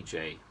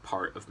INTJ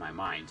part of my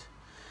mind,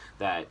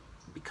 that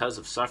because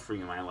of suffering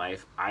in my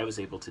life, I was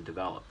able to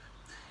develop.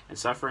 And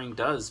suffering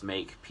does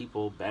make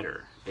people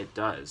better. It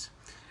does.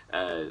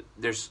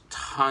 There's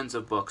tons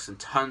of books and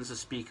tons of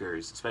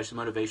speakers, especially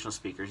motivational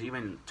speakers.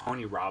 Even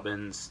Tony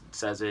Robbins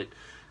says it.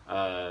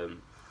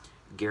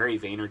 Gary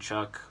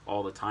Vaynerchuk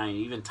all the time.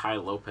 Even Tai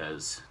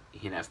Lopez,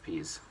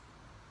 ENFPs.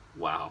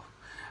 Wow.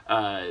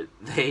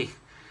 They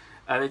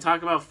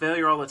talk about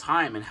failure all the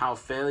time and how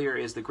failure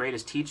is the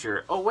greatest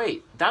teacher. Oh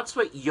wait, that's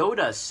what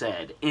Yoda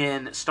said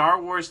in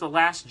Star Wars: The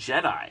Last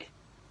Jedi.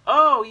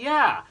 Oh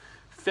yeah,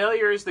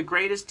 failure is the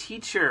greatest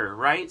teacher,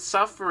 right?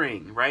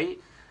 Suffering, right?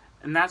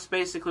 And that's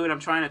basically what I'm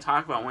trying to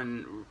talk about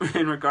when,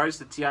 in regards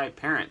to TI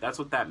parent. That's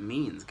what that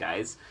means,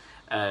 guys.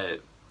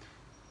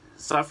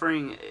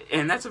 Suffering,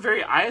 and that's a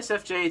very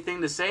ISFJ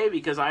thing to say,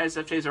 because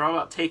ISFJs are all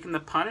about taking the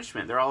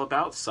punishment. They're all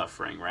about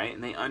suffering, right?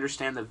 And they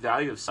understand the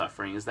value of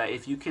suffering is that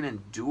if you can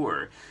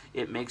endure,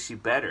 it makes you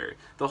better.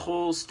 The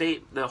whole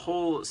saying,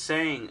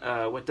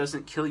 what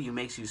doesn't kill you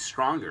makes you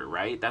stronger,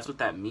 right? That's what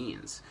that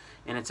means.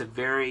 And it's a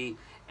very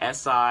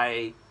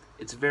NESIFE-TI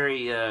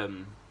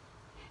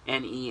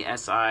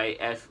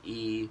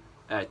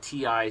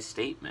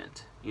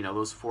statement.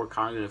 Those 4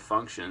 cognitive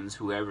functions,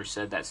 whoever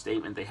said that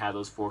statement, they had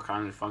those 4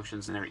 cognitive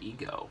functions in their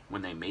ego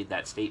when they made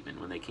that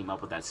statement, when they came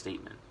up with that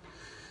statement.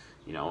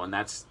 And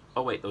that's,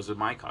 oh wait, those are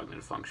my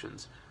cognitive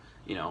functions.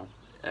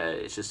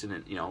 It's just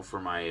for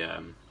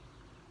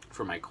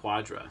my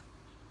quadra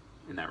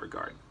in that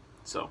regard.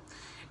 So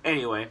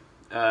anyway,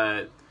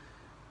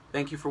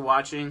 thank you for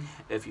watching.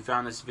 If you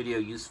found this video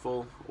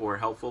useful or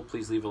helpful,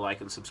 please leave a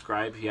like and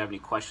subscribe. If you have any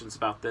questions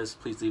about this,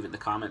 please leave it in the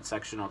comment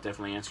section. I'll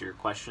definitely answer your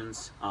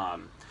questions.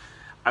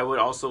 I would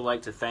also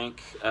like to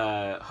thank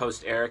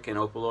host Eric and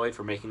Opaloid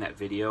for making that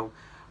video.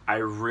 I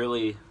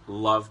really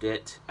loved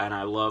it, and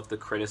I love the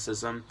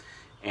criticism.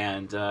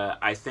 And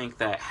I think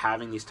that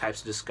having these types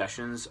of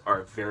discussions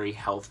are very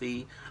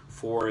healthy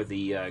for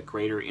the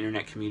greater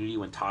internet community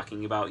when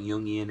talking about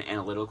Jungian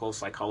analytical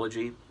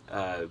psychology.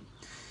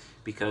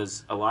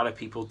 Because a lot of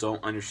people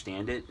don't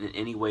understand it in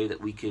any way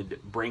that we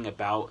could bring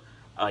about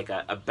like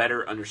a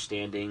better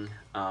understanding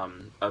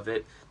of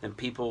it, then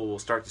people will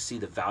start to see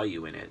the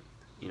value in it.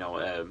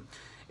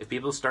 If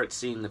people start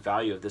seeing the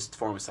value of this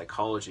form of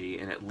psychology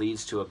and it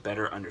leads to a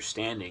better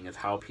understanding of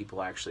how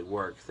people actually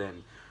work,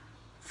 then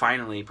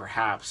finally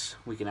perhaps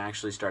we can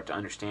actually start to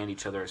understand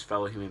each other as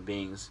fellow human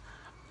beings,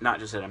 not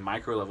just at a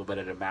micro level but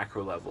at a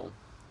macro level,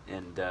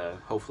 and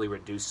hopefully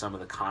reduce some of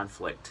the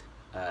conflict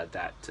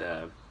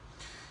that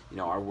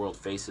our world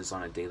faces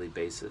on a daily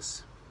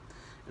basis.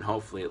 And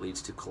hopefully it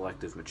leads to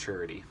collective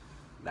maturity.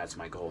 That's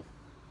my goal.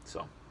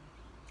 So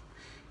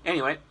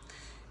anyway,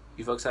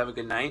 you folks have a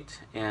good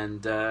night,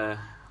 and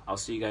I'll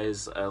see you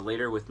guys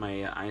later with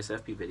my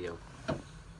ISFP video.